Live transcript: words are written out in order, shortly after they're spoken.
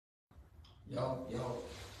Y'all,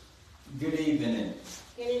 good evening.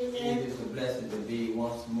 Good evening. It is a blessing to be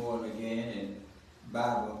once more and again in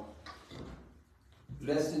Bible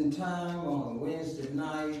lesson time on a Wednesday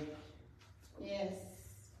night. Yes.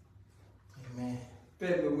 Amen.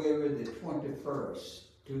 February the 21st,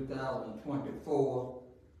 2024.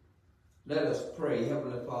 Let us pray.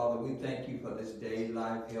 Heavenly Father, we thank you for this day,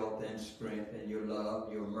 life, health, and strength, and your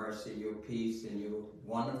love, your mercy, your peace, and your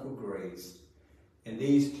wonderful grace. In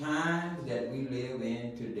these times that we live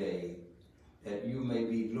in today, that you may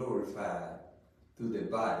be glorified through the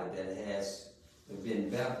body that has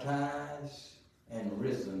been baptized and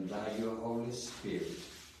risen by your Holy Spirit.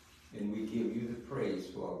 And we give you the praise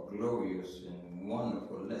for a glorious and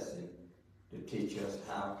wonderful lesson to teach us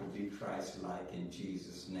how to be Christ-like. In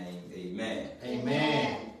Jesus' name, amen.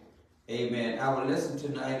 Amen. Amen. Our lesson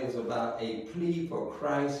tonight is about a plea for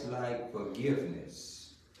Christ-like forgiveness.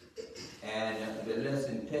 And the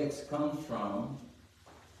lesson text comes from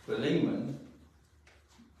Plea,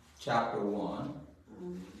 chapter 1,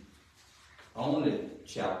 only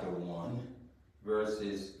chapter 1,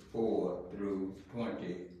 verses 4 through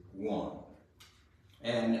 21.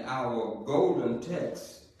 And our golden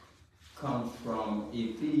text comes from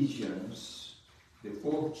Ephesians, the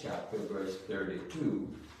 4th chapter, verse 32.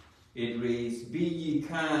 It reads, "Be ye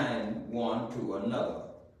kind one to another,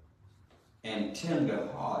 and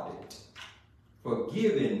tender-hearted,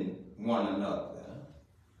 forgiving one another,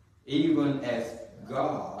 even as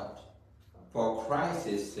God, for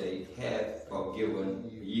Christ's sake, hath forgiven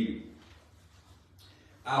you."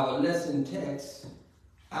 Our lesson text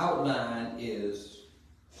outline is,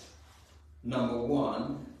 number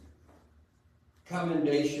 1,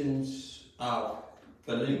 commendations of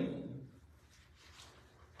Philemon,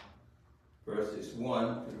 verses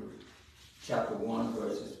 1 through chapter 1,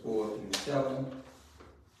 verses 4 through 7.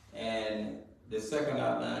 And the second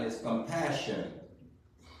outline is compassion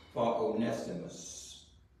for Onesimus,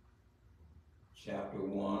 chapter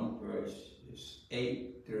 1, verses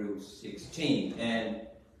 8 through 16. And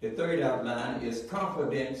the third outline is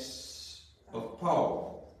confidence of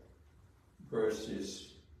Paul,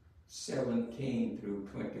 verses 17 through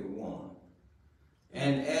 21.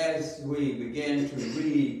 And as we begin to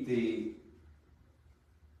read the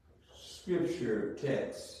scripture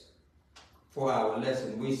text for our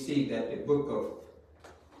lesson, we see that the book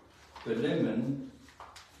of Philemon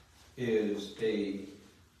is a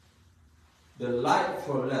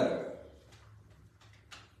delightful letter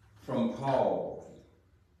from Paul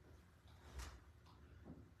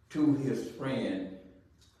to his friend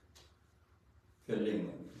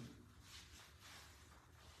Philemon.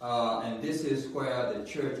 And this is where the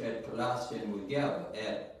church at Colossae would gather,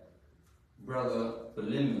 at Brother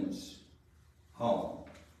Philemon's home.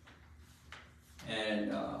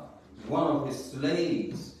 And one of his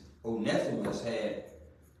slaves, Onesimus, had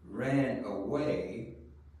ran away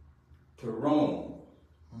to Rome.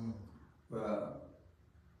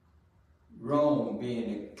 Rome being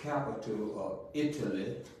the capital of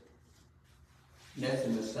Italy,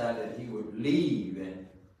 Onesimus decided he would leave and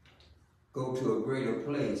go to a greater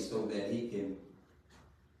place so that he can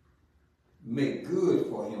make good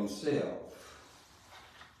for himself.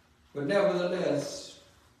 But nevertheless,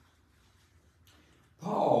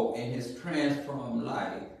 Paul, in his transformed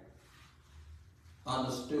life,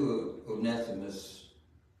 understood Onesimus'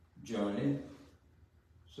 journey.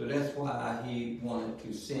 So that's why he wanted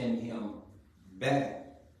to send him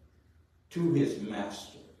back to his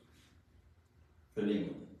master,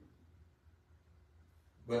 Philemon.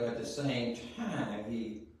 But at the same time,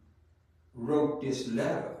 he wrote this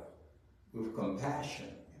letter with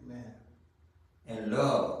compassion, amen, and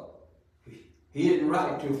love. He didn't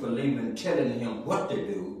write to Philemon telling him what to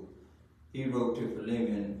do. He wrote to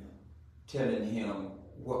Philemon telling him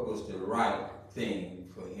what was the right thing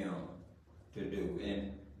for him to do.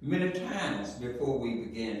 And many times before we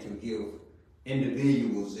begin to give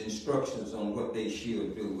individuals instructions on what they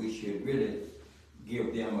should do, we should really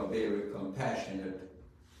give them a very compassionate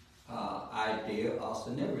idea or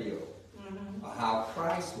scenario of how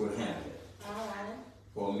Christ would handle it. All right.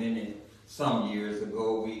 For some years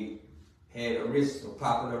ago, we had a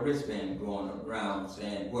popular wristband going around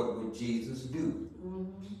saying, "What would Jesus do?"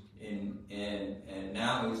 And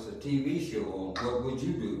now it's a TV show on what would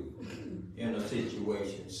you do in a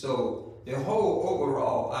situation. So the whole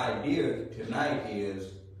overall idea tonight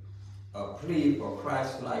is a plea for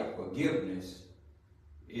Christ-like forgiveness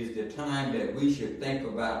is the time that we should think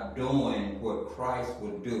about doing what Christ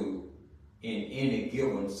would do in any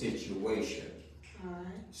given situation. All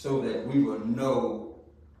right. So that we will know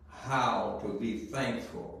how to be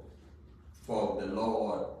thankful for the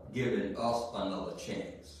Lord giving us another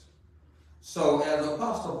chance. So as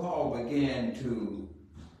Apostle Paul began to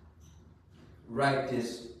write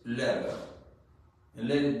this letter, and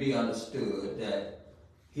let it be understood that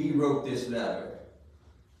he wrote this letter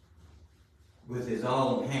with his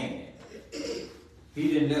own hand.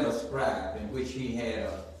 He didn't let a scribe, in which he had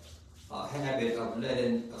a habit of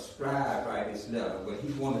letting a scribe write his letter, but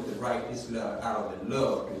he wanted to write this letter out of the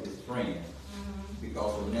love to his friend,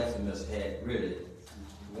 because Onesimus had really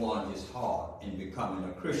won his heart in becoming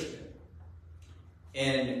a Christian.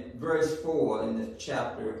 And verse 4 in this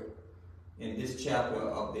chapter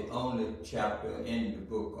of the only chapter in the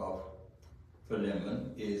book of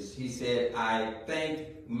Philemon, is he said, I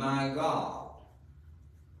thank my God,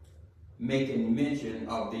 making mention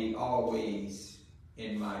of thee always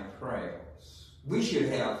in my prayers. We should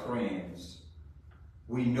have friends.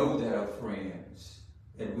 We know that are friends,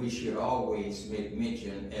 that we should always make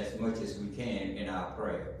mention as much as we can in our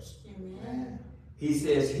prayers. Amen. He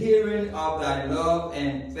says, hearing of thy love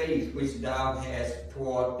and faith which thou hast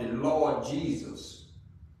toward the Lord Jesus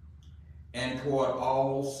and toward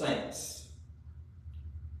all saints,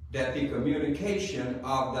 that the communication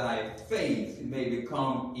of thy faith may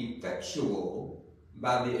become effectual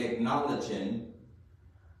by the acknowledging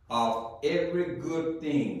of every good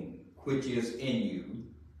thing which is in you,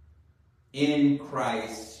 in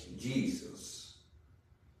Christ Jesus.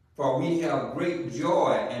 For we have great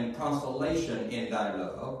joy and consolation in thy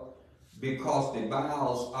love, because the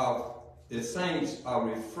bowels of the saints are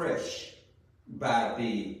refreshed by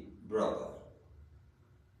thee, brother.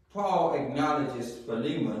 Paul acknowledges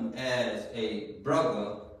Philemon as a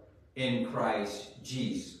brother in Christ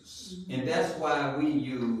Jesus. And that's why we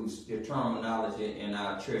use the terminology in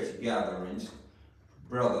our church gatherings,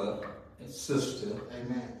 brother and sister,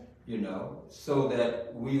 Amen. you know, so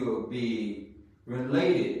that we will be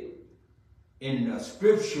related in a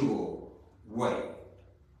scriptural way,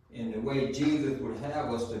 in the way Jesus would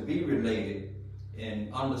have us to be related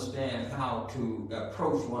and understand how to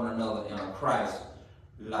approach one another in a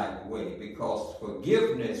Christ-like way. Because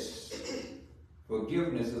forgiveness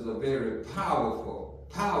is a very powerful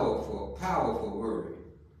word,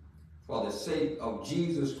 for the sake of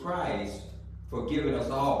Jesus Christ forgiving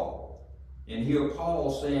us all. And here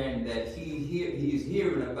Paul saying that he's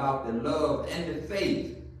hearing about the love and the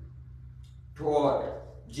faith toward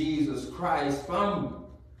Jesus Christ from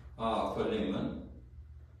Philemon,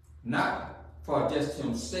 not for just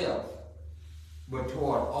himself, but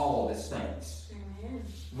toward all the saints. Amen.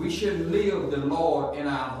 We should live the Lord in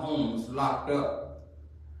our homes locked up,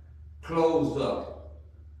 closed up.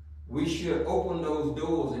 We should open those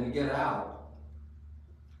doors and get out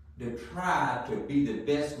to try to be the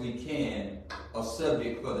best we can a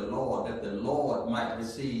subject for the Lord, that the Lord might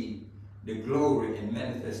receive the glory and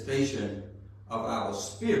manifestation of our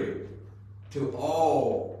spirit to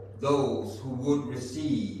all those who would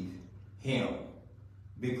receive him.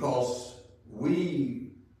 Because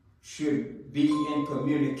we should be in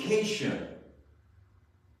communication,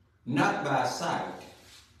 not by sight,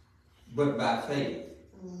 but by faith.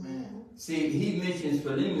 Amen. See, he mentions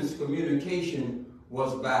Philemon's communication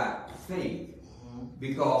was by faith,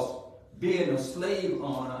 because being a slave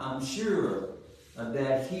owner, I'm sure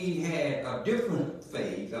that he had a different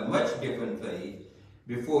faith, a much different faith,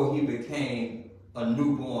 before he became a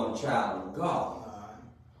newborn child of God.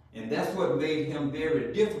 And that's what made him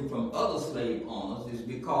very different from other slave owners, is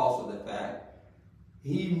because of the fact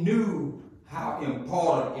he knew how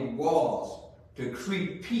important it was to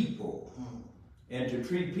treat people, and to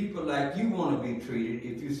treat people like you want to be treated.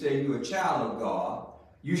 If you say you're a child of God,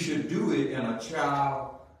 you should do it in a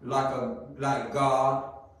child like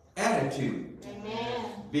God attitude. Amen.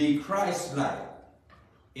 Be Christ-like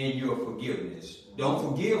in your forgiveness.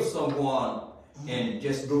 Don't forgive someone and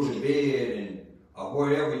just go to bed and or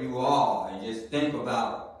wherever you are and just think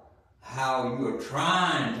about how you are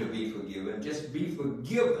trying to be forgiven. Just be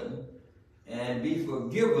forgiven, and be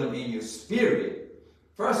forgiven in your spirit.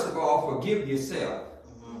 First of all, forgive yourself,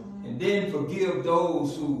 and then forgive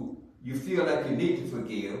those who you feel like you need to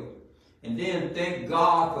forgive, and then thank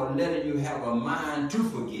God for letting you have a mind to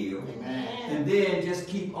forgive. Amen. And then just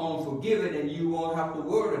keep on forgiving, and you won't have to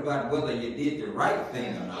worry about whether you did the right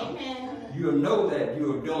thing or not. Amen. You'll know that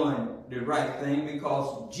you're doing the right thing,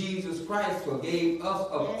 because Jesus Christ forgave us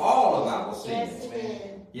of all of our sins. Yes, he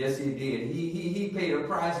did. Yes, he did. He paid a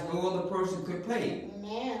price no other person could pay.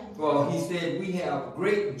 Amen. For he said we have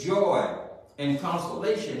great joy and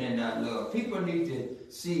consolation in that love. People need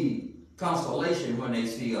to see consolation when they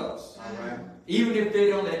see us. All right. Even if they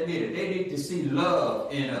don't admit it, they need to see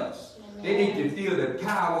love in us. Amen. They need to feel the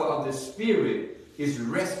power of the Spirit is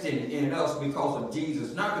resting in us because of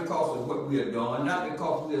Jesus, not because of what we are doing, not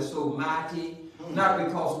because we are so mighty, not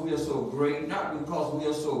because we are so great, not because we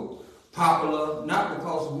are so popular, not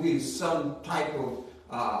because we are some type of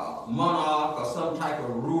monarch or some type of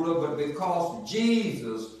ruler, but because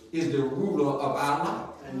Jesus is the ruler of our life.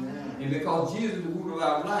 Amen. And because Jesus is the ruler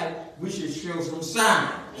of our life, we should show some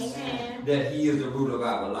signs that he is the ruler of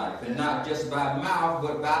our life. And not just by mouth,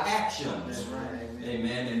 but by actions. Amen.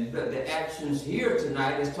 Amen. And the actions here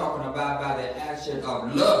tonight is talking about by the action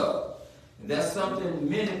of love. And that's something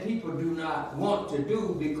many people do not want to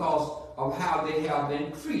do because of how they have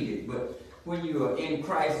been treated. But when you are in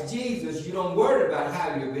Christ Jesus, you don't worry about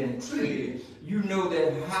how you've been treated. You know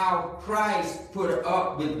that how Christ put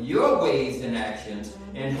up with your ways and actions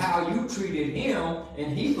and how you treated him,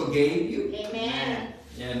 and he forgave you. Amen.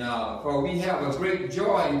 And for we have a great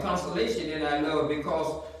joy and consolation in our love,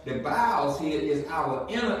 because the bowels here is our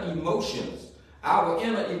inner emotions. Our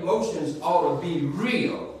inner emotions ought to be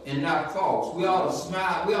real and not false. We ought to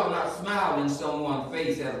smile. We ought not smile in someone's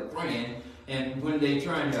face as a friend, and when they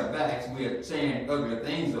turn their backs, we are saying ugly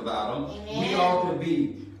things about them. Amen. We ought to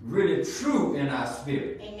be really true in our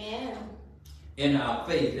spirit. Amen. In our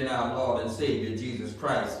faith in our Lord and Savior Jesus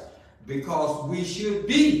Christ, because we should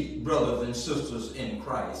be brothers and sisters in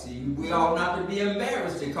Christ. We ought not to be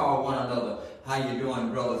embarrassed to call one another, how you doing,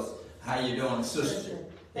 brothers? How you doing, sister?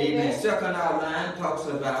 Amen. Second outline talks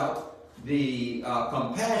about the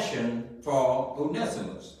compassion for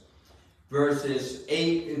Onesimus. Verses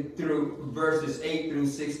 8 through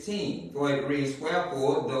 16. For it reads,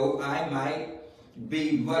 wherefore, though I might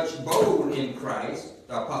be much bold in Christ,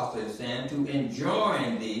 the apostle is saying, to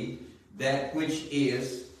enjoin thee that which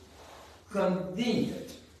is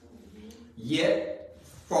convenient, yet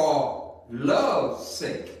for love's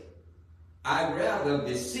sake I rather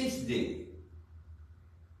beseech thee,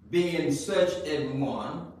 being such an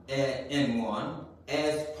one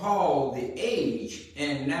as Paul the aged,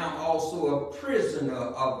 and now also a prisoner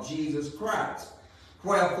of Jesus Christ.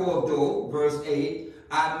 Wherefore, though, verse 8,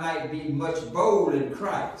 I might be much bold in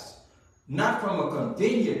Christ, not from a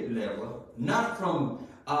convenient level, not from,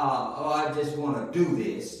 I just want to do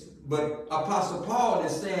this, but Apostle Paul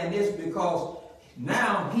is saying this because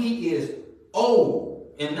now he is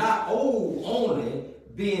old, and not old only,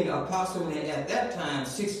 being approximately at that time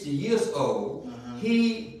 60 years old.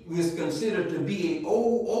 He was considered to be an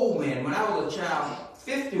old man. When I was a child,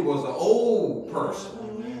 50 was an old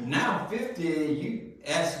person. Now 50, you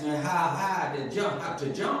ask me how high to jump.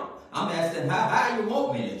 I'm asking how high you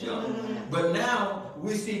want me to jump. But now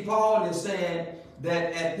we see Paul is saying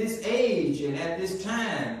that at this age and at this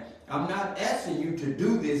time, I'm not asking you to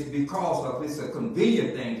do this because of it's a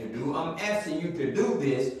convenient thing to do. I'm asking you to do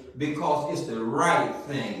this because it's the right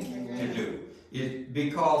thing to do. It's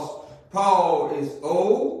because Paul is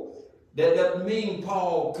old. That doesn't mean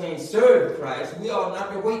Paul can't serve Christ. We ought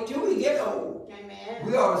not to wait till we get old. Amen.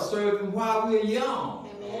 We ought to serve him while we're young.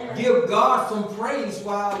 Amen. Give God some praise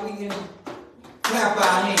while we can clap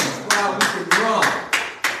our hands, while we can run,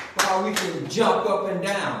 while we can jump up and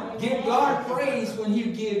down. Amen. Give God praise when he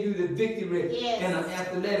gives you the victory in an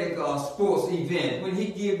athletic or sports event, when he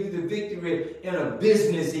gives you the victory in a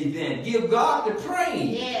business event. Give God the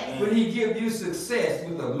praise when he gives you success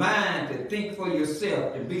with a mind to think for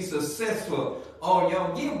yourself, to be successful on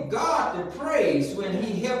your. Give God the praise when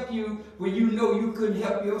he helped you when you know you couldn't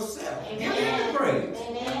help yourself. Amen. Give him the praise.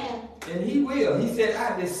 Amen. And he will. He said,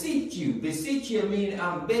 I beseech you. Beseech you means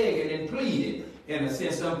I'm begging and pleading. In a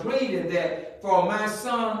sense, I'm pleading that for my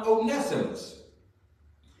son Onesimus.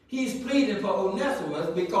 He's pleading for Onesimus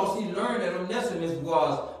because he learned that Onesimus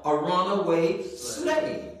was a runaway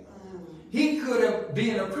slave. He could have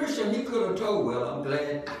been a Christian. He could have told, well, I'm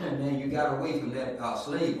glad, man, you got away from that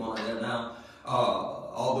slave on there now.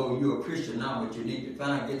 Although you're a Christian now, but you need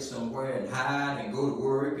to get somewhere and hide and go to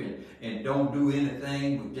work and don't do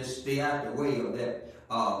anything, but just stay out the way of that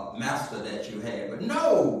master that you had. But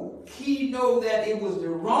no, he know that it was the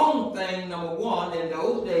wrong thing, number one, in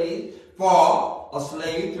those days for a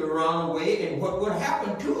slave to run away. And what would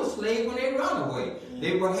happen to a slave when they run away?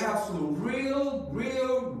 They would have some real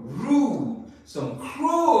rude, some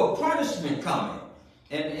cruel punishment coming.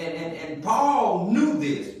 And Paul knew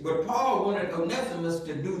this, but Paul wanted Onesimus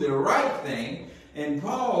to do the right thing. And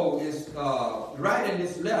Paul is writing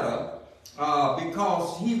this letter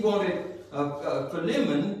because he wanted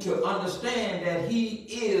Philemon to understand that he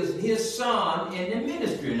is his son in the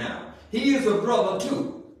ministry now. He is a brother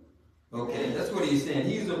too. Okay, that's what he's saying.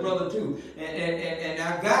 He's a brother too. And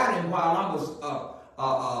I got him while I was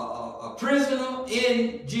a prisoner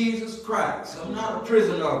in Jesus Christ. I'm not a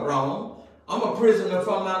prisoner of Rome. I'm a prisoner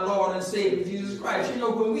for my Lord and Savior Jesus Christ. You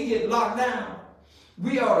know, when we get locked down,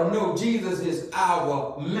 we ought to know Jesus is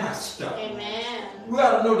our master. Amen. We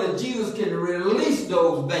ought to know that Jesus can release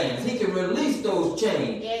those bands. He can release those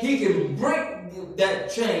chains. Yes. He can break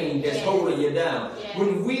that chain that's holding you down. Yes.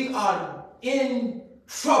 When we are in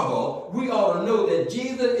trouble, we ought to know that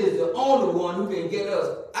Jesus is the only one who can get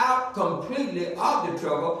us out completely of the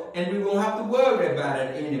trouble, and we won't have to worry about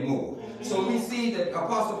it anymore. Mm-hmm. So we see that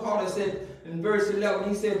Apostle Paul said in verse 11,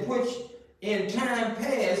 he said, which in time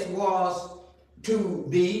past was to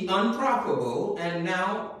thee unprofitable, and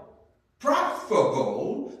now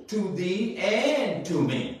profitable to thee and to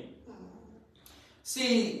me.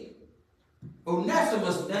 See,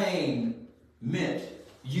 Onesimus' name meant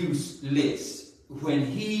useless when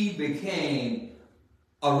he became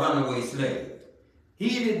a runaway slave. He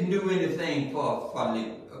didn't do anything for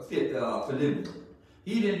Philemon.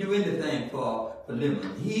 He didn't do anything for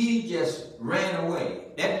Philemon. He just ran away.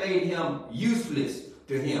 That made him useless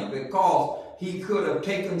to him because he could have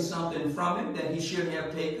taken something from him that he shouldn't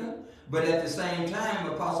have taken. But at the same time,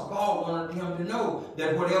 Apostle Paul wanted him to know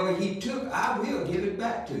that whatever he took, I will give it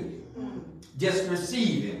back to you. Just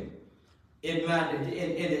receive him in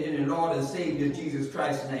the Lord and Savior Jesus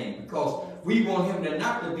Christ's name. Because we want him to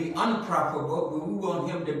not to be unprofitable, but we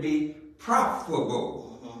want him to be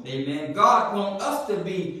profitable. Amen. God wants us to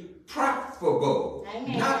be profitable.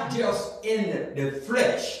 Amen. Not just in the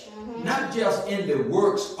flesh. Not just in the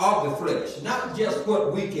works of the flesh, not just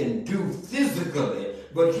what we can do physically,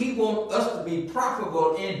 but he wants us to be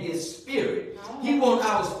profitable in his spirit. He wants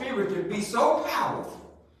our spirit to be so powerful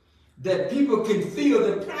that people can feel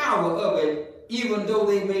the power of it, even though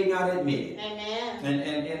they may not admit it.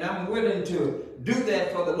 Amen. And I'm willing to do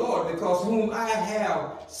that for the Lord, because whom I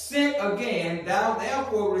have sent again, thou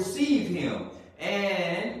therefore receive him.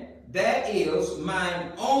 And that is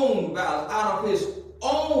mine own vows, out of his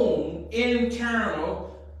own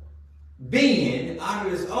internal being, out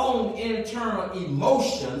of his own internal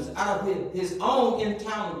emotions, out of his own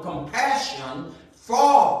internal compassion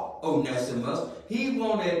for Onesimus. He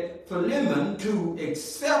wanted Philemon to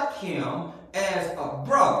accept him as a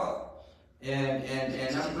brother. And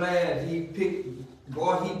I'm glad he picked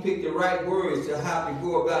the right words to how to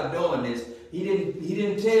go about doing this. He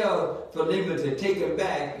didn't tell Philemon to take him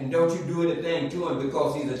back and don't you do anything to him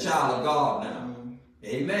because he's a child of God now.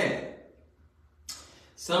 Amen.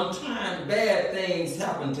 Sometimes bad things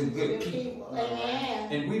happen to good people.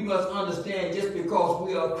 Amen. And we must understand, just because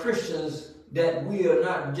we are Christians, that we are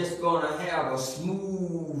not just going to have a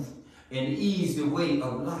smooth and easy way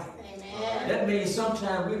of life. Amen. That means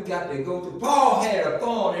sometimes we've got to go through. Paul had a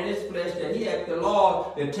thorn in his flesh that he had the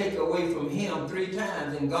Lord to take away from him 3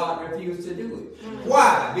 times, and God refused to do it. Mm-hmm.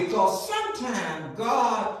 Why? Because sometimes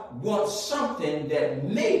God wants something that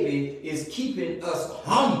maybe is keeping us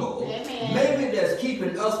humble. Amen. Maybe that's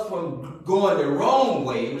keeping us from going the wrong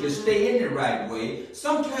way to stay in the right way.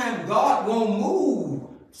 Sometimes God won't move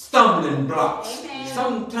stumbling blocks. Amen.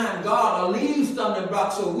 Sometimes God will leave stumbling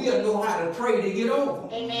blocks so we'll know how to pray to get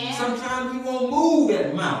over. Amen. Sometimes he won't move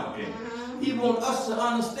that mountain. He wants us to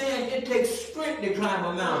understand it takes strength to climb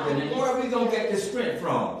a mountain. And where are we going to get the strength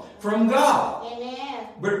from? From God. Amen.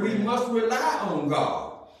 But we must rely on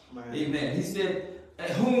God. Amen. He said,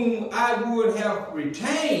 whom I would have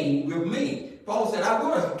retained with me. Paul said, I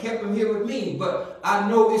would have kept him here with me, but I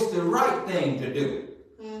know it's the right thing to do.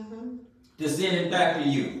 To send it back to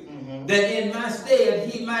you. That in my stead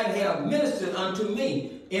he might have ministered unto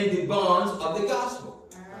me in the bonds of the gospel.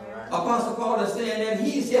 Right. Apostle Paul is saying that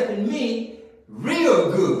he's helping me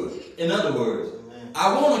real good. In other words,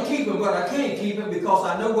 I want to keep him, but I can't keep him because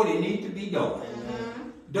I know what he needs to be doing.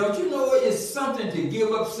 Don't you know it's something to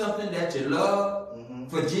give up something that you love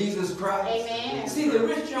for Jesus Christ? Amen. See, the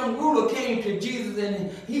rich young ruler came to Jesus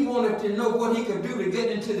and he wanted to know what he could do to get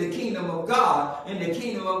into the kingdom of God. In the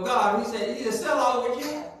kingdom of God, he said, you sell all what you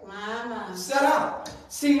have. Sell out.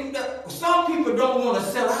 See, some people don't want to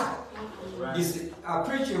sell out. Right. You see, a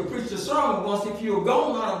preacher preached a sermon once, if you're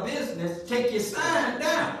going out of business, take your sign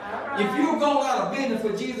down. Right. If you're going out of business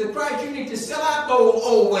for Jesus Christ, you need to sell out those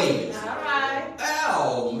old ways. All right.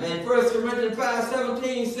 Oh, man. 1 Corinthians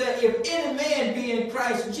 5:17 said, if any man be in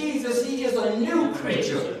Christ Jesus, he is a new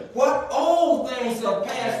creature. What old things have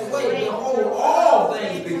passed away, behold, all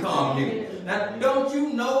things become new. Now, don't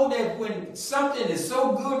you know that when something is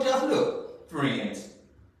so good, just look, friends.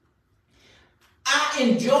 I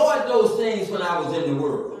enjoyed those things when I was in the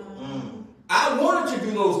world. I wanted to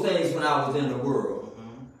do those things when I was in the world.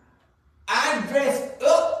 I dressed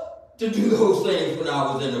up to do those things when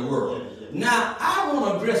I was in the world. Now, I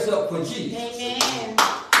want to dress up for Jesus. Amen.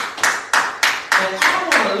 And I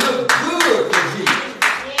want to look good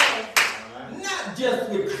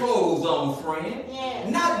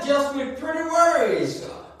not just with pretty words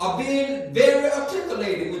or being very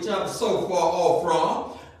articulated, which I'm so far off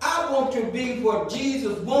from. I want to be what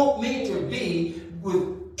Jesus wants me to be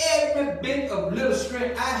with every bit of little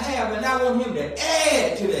strength I have, and I want him to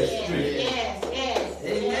add to that strength. Yes.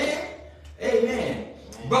 Amen. Amen.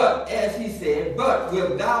 But as he said, but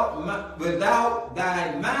without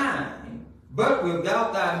thy mind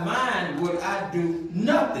would I do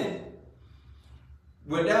nothing.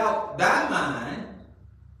 Without thy mind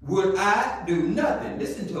would I do nothing.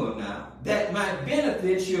 Listen to him now. That my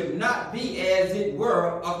benefit should not be as it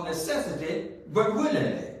were of necessity, but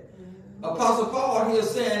willingly. Apostle Paul here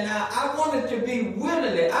saying, now I want it to be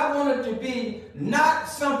willingly. I want it to be not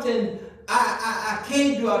something I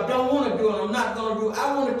can't do, I don't want to do, and I'm not going to do.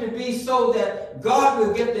 I want it to be so that God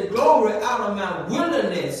will get the glory out of my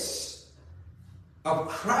willingness of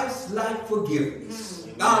Christ-like forgiveness.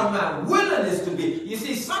 Out of my willingness to be. You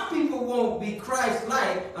see, some people won't be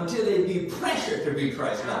Christ-like until they be pressured to be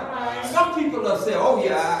Christ-like. Right. Some people will say, oh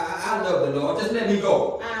yeah, I love the Lord, just let me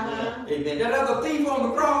go. Amen. That other thief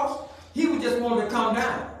on the cross, he would just want to come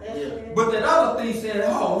down. But that other thief said,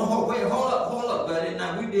 oh, no, wait, hold up, buddy.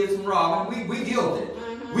 Now, we did some wrong. We guilty.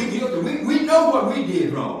 We guilty. We know what we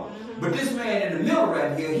did wrong. But this man in the middle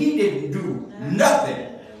right here, he didn't do nothing.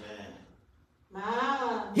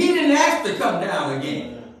 He didn't ask to come down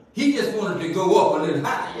again. He just wanted to go up a little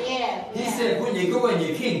higher. He said, when you go in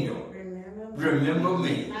your kingdom, remember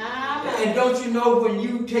me. And don't you know when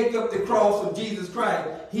you take up the cross of Jesus Christ,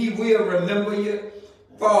 he will remember you?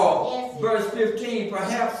 For verse 15,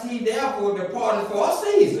 perhaps he therefore departed for a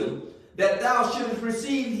season, that thou shouldest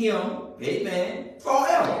receive him, amen,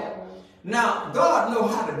 forever. Now, God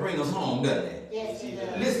knows how to bring us home, doesn't he? Yes, he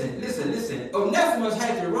does. Listen. Onesimus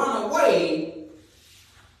had to run away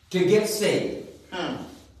to get saved.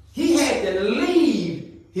 He had to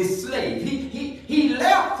leave his slave. He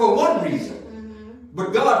left for one reason,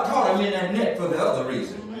 but God caught him in that net for the other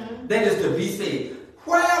reason. That is to be saved.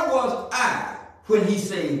 Where was I when he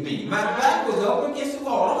saved me? My back was up against the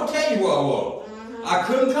wall. I'm going to tell you where I was. I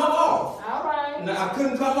couldn't come off. All right. Now, I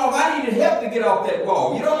couldn't come off. I needed help to get off that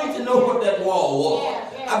wall. You don't need to know what that wall was.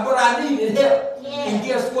 But I needed help. And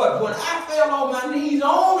guess what? When I fell on my knees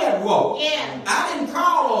on that wall, I didn't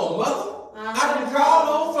call on mother. I didn't call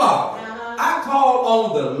on father. I called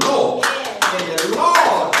on the Lord. And the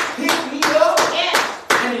Lord picked me up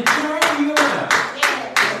and he turned me around.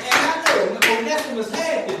 And I know Onesimus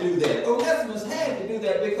had to do that. Onesimus had to do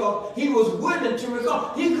that because he was willing to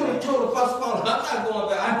recover. He could have told Apostle Paul, I'm not going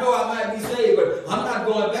back. I know I might be saved, but I'm not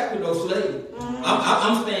going back to no slave.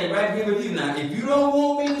 I'm staying right here with you now. If you don't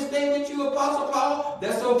want me to stay with you, Apostle Paul,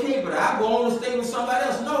 that's okay, but I go on to stay with somebody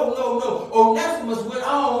else. No. Onesimus went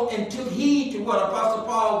on and took heed to what Apostle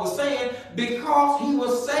Paul was saying because he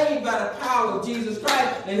was saved by the power of Jesus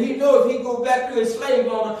Christ. And he knew if he go back to his slave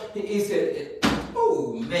owner, he said,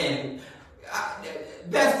 oh man,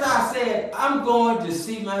 that's why I said, I'm going to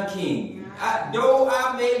see my king. Though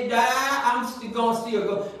I may die, I'm still going to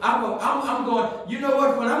go. I'm going, you know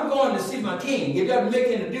what? When I'm going to see my king, it doesn't make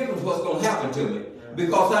any difference what's going to happen to me.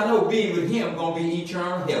 Because I know being with him going to be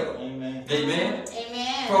eternal heaven. Amen.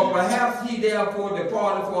 For perhaps he therefore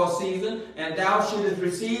departed for a season, and thou shouldest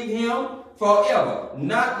receive him forever.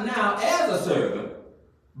 Not now as a servant,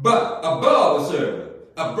 but above a servant,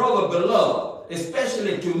 a brother beloved,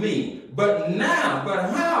 especially to me. But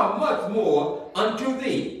how much more unto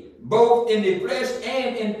thee, both in the flesh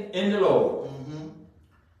and in the Lord.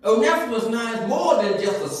 Onesimus now is more than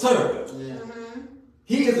just a servant.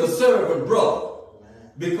 He is a servant brother.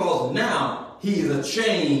 Because now he is a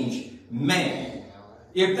changed man.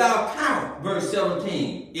 If thou count, verse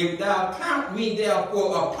 17, if thou count me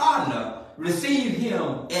therefore a partner, receive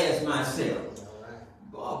him as myself.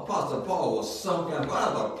 Apostle Paul was some kind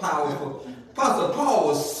of powerful. Apostle Paul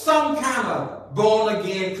was some kind of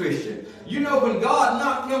born-again Christian. You know, when God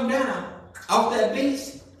knocked him down off that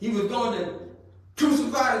beast, he was going to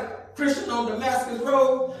crucify the Christian on Damascus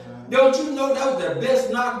Road. Don't you know that was the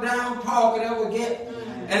best knockdown Paul could ever get?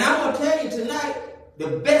 And I'm going to tell you tonight, the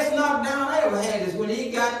best knockdown I ever had is when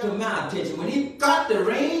he got to my attention, when he got the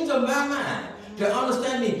reins of my mind to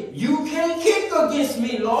understand me. You can't kick against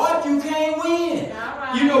me, Lord. You can't win.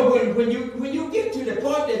 You know, when you get to the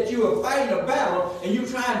point that you are fighting a battle and you're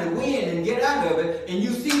trying to win and get out of it, and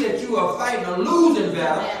you see that you are fighting a losing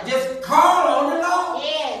battle, just call on the Lord.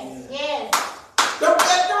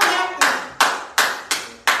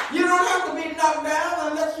 You don't have to be knocked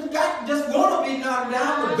down unless you just want to be knocked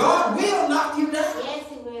down, but God will knock you down. Yes,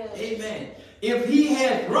 he will. Amen. If he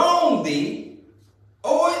had wronged thee,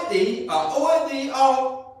 owed thee,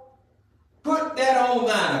 or put that on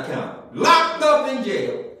thine account, locked up in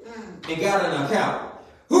jail, and got an account.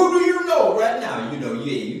 Who do you know right now? You know,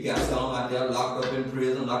 yeah, you got some out there locked up in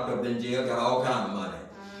prison, locked up in jail, got all kind of money.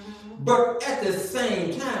 But at the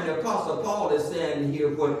same time, the Apostle Paul is saying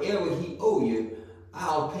here, whatever he owe you,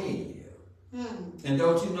 I'll pay you. And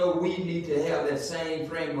don't you know we need to have that same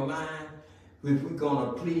frame of mind if we're going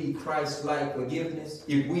to plead Christ-like forgiveness,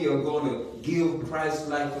 if we are going to give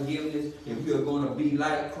Christ-like forgiveness, if we are going to be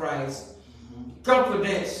like Christ.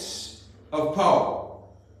 Confidence of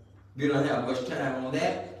Paul. We don't have much time on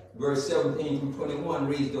that. Verse 17 through 21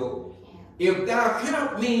 reads though, if thou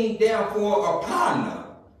count me therefore a partner,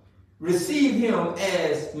 receive him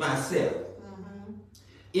as myself.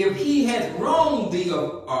 If he has wronged thee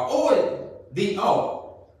or owed thee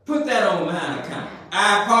aught, put that on mine account.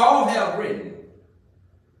 I, Paul, have written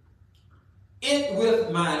it with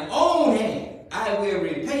mine own hand. I will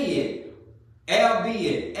repay it,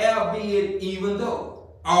 albeit, even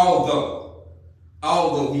though,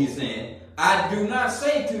 although he's saying, I do not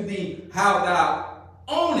say to thee how thou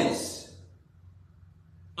ownest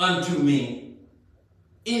unto me,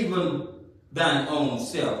 even thine own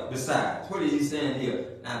self besides. What is he saying here?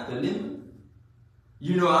 Now, Philemon,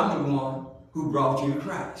 you know I'm the one who brought you to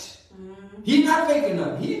Christ. He's not making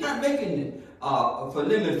Philemon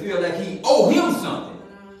feel like he owe him something.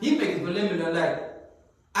 He's making Philemon feel like,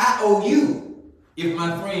 I owe you if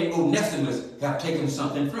my friend Onesimus have taken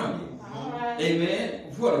something from you.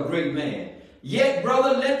 Amen. What a great man. Yet,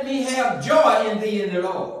 brother, let me have joy in thee in the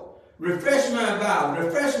Lord. Refresh my vows,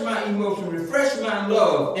 refresh my emotion, refresh my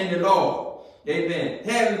love in the Lord. Amen.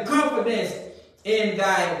 Having confidence in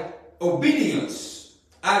thy obedience,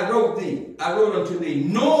 I wrote unto thee,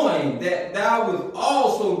 knowing that thou wilt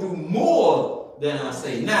also do more than I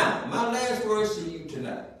say. Now, my last words to you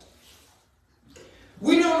tonight.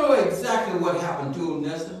 We don't know exactly what happened to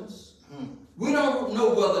Onesimus. We don't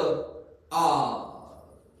know whether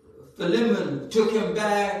Philemon took him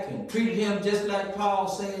back and treated him just like Paul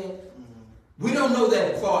said. We don't know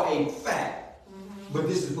that for a fact. But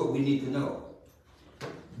this is what we need to know.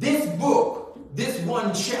 This book, this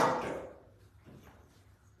one chapter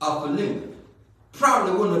of Philemon,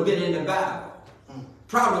 probably wouldn't have been in the Bible.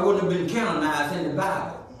 Probably wouldn't have been canonized in the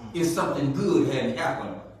Bible if something good hadn't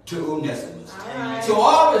happened to Onesimus. Right. So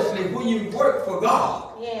obviously when you work for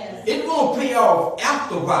God, it won't pay off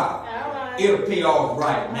after a while. Right. It'll pay off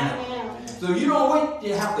right now. So you don't wait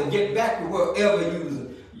to have to get back to wherever you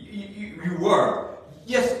were.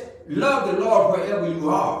 Just love the Lord wherever you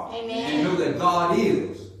are. Amen. And know that God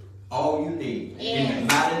is all you need. In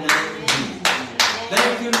the mighty name of Jesus.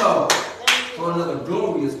 Thank you, Lord, for another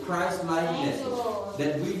glorious Christ-like message,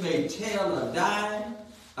 that we may tell a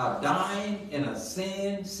dying and a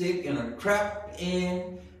sin, sick, and a trapped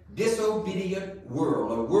in disobedient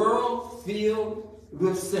world, a world filled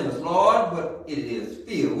with sinners, Lord, but it is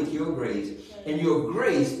filled with your grace, and your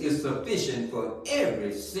grace is sufficient for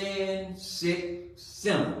every sin, sick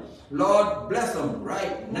sinner. Lord, bless them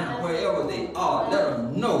right now, wherever they are. Let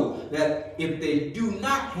them know that if they do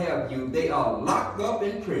not have you, they are locked up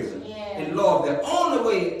in prison. And Lord, the only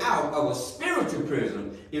way out of a spiritual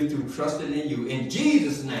prison is through trusting in you. In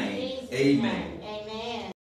Jesus' name, amen.